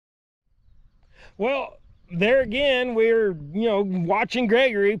Well, there again, we're, watching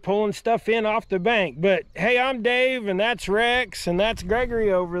Gregory pulling stuff in off the bank. But hey, I'm Dave, and that's Rex, and that's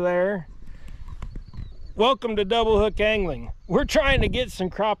Gregory over there. Welcome to Double Hook Angling. We're trying to get some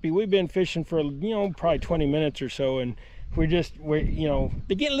crappie. We've been fishing for, probably 20 minutes or so, and they're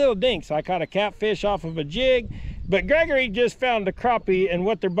getting little dinks. I caught a catfish off of a jig, but Gregory just found the crappie and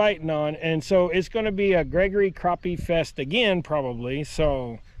what they're biting on, and so it's going to be a Gregory crappie fest again, probably.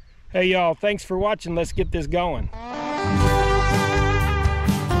 So hey y'all, thanks for watching. Let's get this going.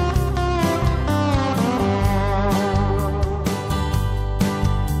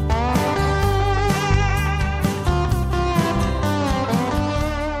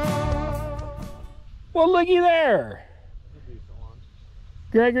 Well, looky there.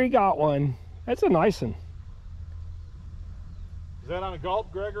 Gregory got one. That's a nice one. Is that on a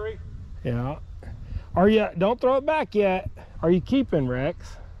gulp, Gregory? Yeah. Are you, don't throw it back yet. Are you keeping,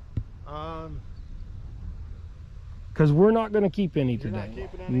 Rex? Because we're not going to keep any today. You're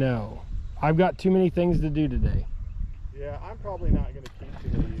not keeping any? No. I've got too many things to do today. Yeah, I'm probably not going to keep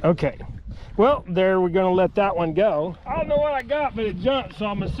too many. Okay. Well, there, we're going to let that one go. I don't know what I got, but it jumped, so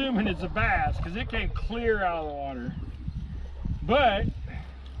I'm assuming it's a bass because it came clear out of the water. But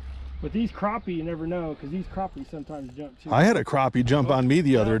with these crappie, you never know, because these crappie sometimes jump too. I had a crappie jump on me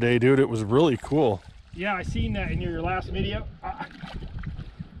the other day, dude. It was really cool. Yeah, I seen that in your last video.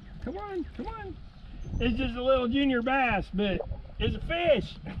 Come on, come on. It's just a little junior bass, but it's a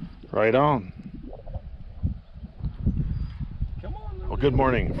fish. Right on. Come on. Well, good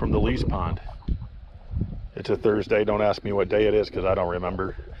morning from the lease pond. It's a Thursday. Don't ask me what day it is because I don't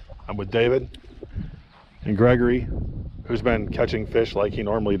remember. I'm with David and Gregory, who's been catching fish like he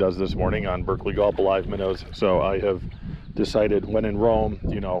normally does this morning on Berkeley Gulp Alive minnows. So I have decided, when in Rome,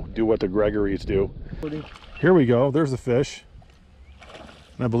 do what the Gregorys do. Here we go. There's the fish.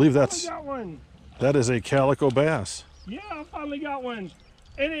 And I believe that is a calico bass. Yeah, I finally got one.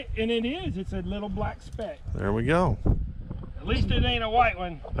 And it is. It's a little black speck. There we go. At least it ain't a white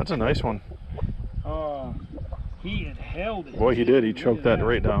one. That's a nice one. He had held it. Boy, he did. He choked that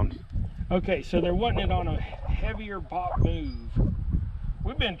right down. Okay, so they're wanting it on a heavier bop move.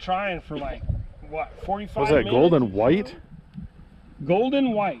 We've been trying for like, what, 45 minutes? Was that golden white?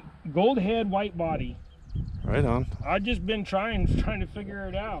 Golden white. Gold head, white body. Right on. I've just been trying to figure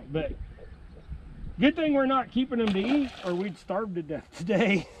it out, but good thing we're not keeping them to eat, or we'd starve to death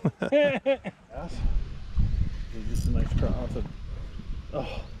today. Yes. Just a nice trout.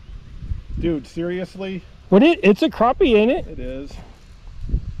 Oh, dude, seriously? What it's a crappie, ain't it? It is.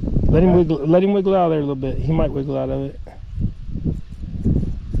 Let him wiggle out there a little bit. He might wiggle out of it.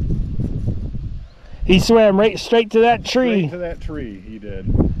 He swam right straight to that tree. Straight to that tree, he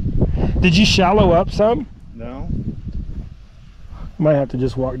did. Did you shallow up some? No. Might have to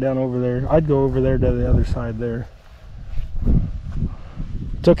just walk down over there. I'd go over there to the other side there.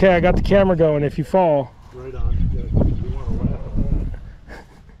 It's okay, I got the camera going if you fall. Right on. You want to laugh.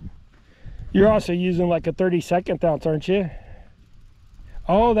 You're also using like a 32nd ounce, aren't you?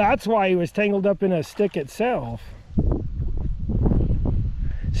 Oh, that's why he was tangled up in a stick itself.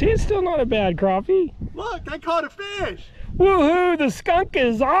 See, it's still not a bad crappie. Look, I caught a fish. Woohoo, the skunk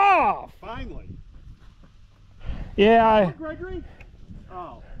is off. Finally. Yeah. Oh, Gregory?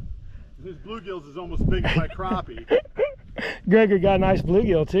 Oh, his bluegills is almost big as my crappie. Gregory got a nice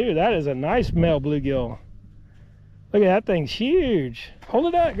bluegill too. That is a nice male bluegill. Look at that, thing's huge.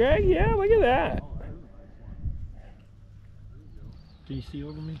 Hold it up, Greg. Yeah, look at that. Can you see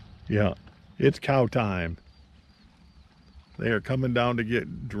over me? Yeah, it's cow time. They are coming down to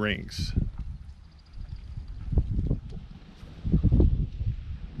get drinks.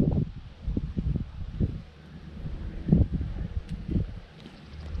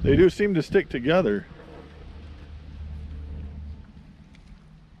 They do seem to stick together.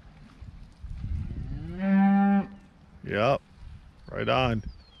 Yep, right on.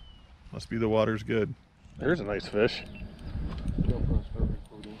 Must be the water's good. There's a nice fish.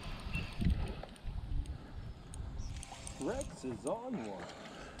 Rex is on one.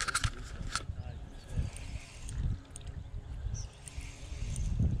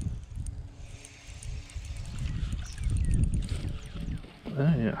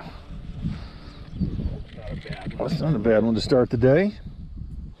 Yeah. That's not a bad one to start the day.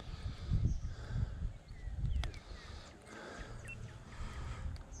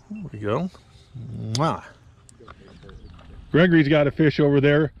 There we go. Mwah. Gregory's got a fish over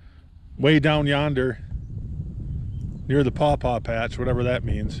there, way down yonder, near the pawpaw patch, whatever that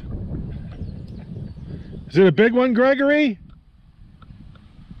means. Is it a big one, Gregory?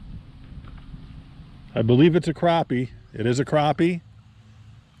 I believe it's a crappie. It is a crappie.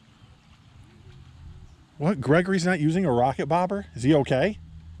 What? Gregory's not using a rocket bobber? Is he okay?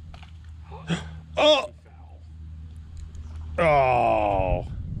 Oh! Oh!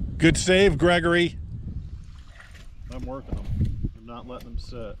 Good save, Gregory. I'm working them. I'm not letting them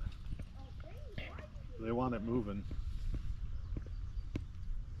sit. They want it moving.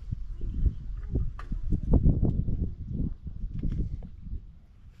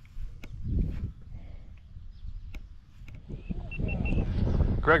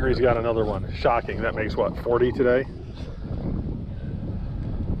 Gregory's got another one. Shocking. That makes what, 40 today?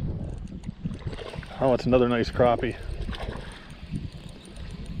 Oh, it's another nice crappie.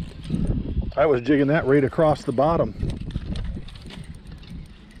 I was jigging that right across the bottom.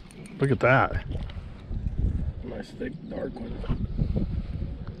 Look at that. Nice thick dark one.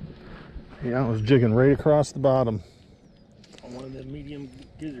 Yeah, I was jigging right across the bottom. On one of the medium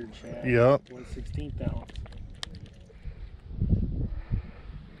gizzard shad. Yep. 1/16 ounce.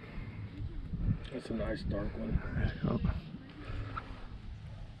 That's a nice dark one. Yep.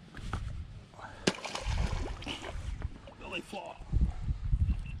 Belly flaw.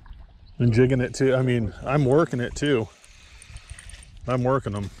 And jigging it too. I mean, I'm working it too. I'm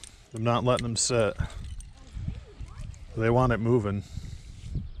working them. I'm not letting them sit. They want it moving.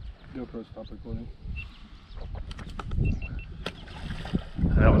 GoPro stop recording.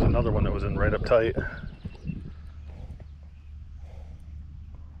 That was another one that was in right up tight.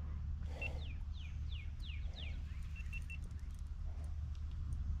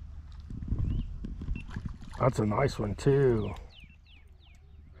 That's a nice one too.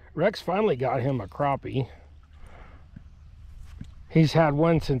 Rex finally got him a crappie. He's had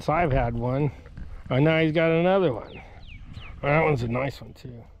one since I've had one. And now he's got another one. That one's a nice one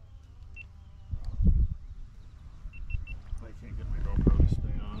too. I can't get my GoPro to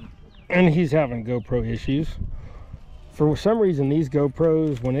stay on. And he's having GoPro issues. For some reason, these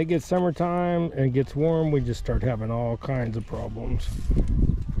GoPros, when it gets summertime and it gets warm, we just start having all kinds of problems.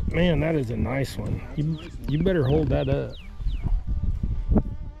 Man, that is a nice one. You better hold that up.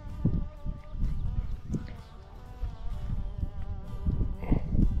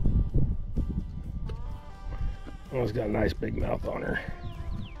 Oh, it's got a nice big mouth on her.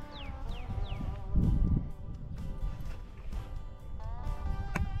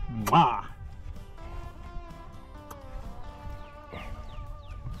 Mwah!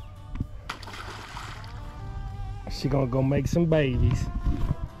 She gonna go make some babies.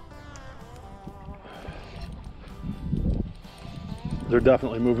 They're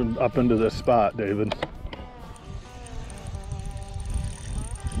definitely moving up into this spot, David.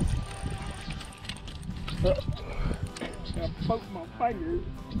 I poked my finger.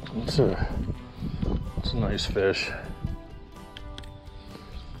 It's a nice fish.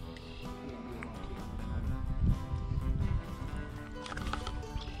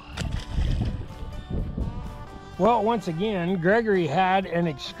 Well, once again, Gregory had an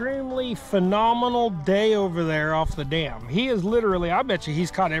extremely phenomenal day over there off the dam. He is literally, I bet you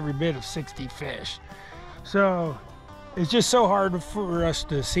he's caught every bit of 60 fish. So it's just so hard for us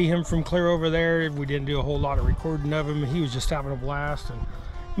to see him from clear over there. We didn't do a whole lot of recording of him. He was just having a blast. And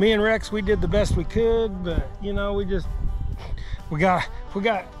me and Rex, we did the best we could, but you know, we got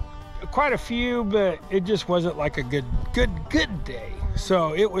quite a few, but it just wasn't like a good day.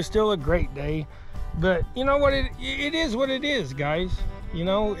 So it was still a great day. But you know what, it is what it is, guys. You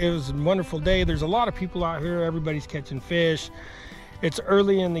know, it was a wonderful day. There's a lot of people out here. Everybody's catching fish. It's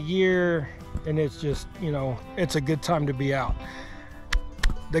early in the year, and it's just, you know, it's a good time to be out.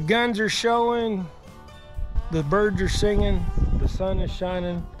 The guns are showing, the birds are singing, the sun is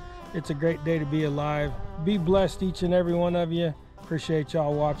shining. It's a great day to be alive. Be blessed, each and every one of you. Appreciate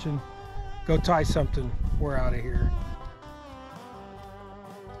y'all watching. Go tie something. We're out of here.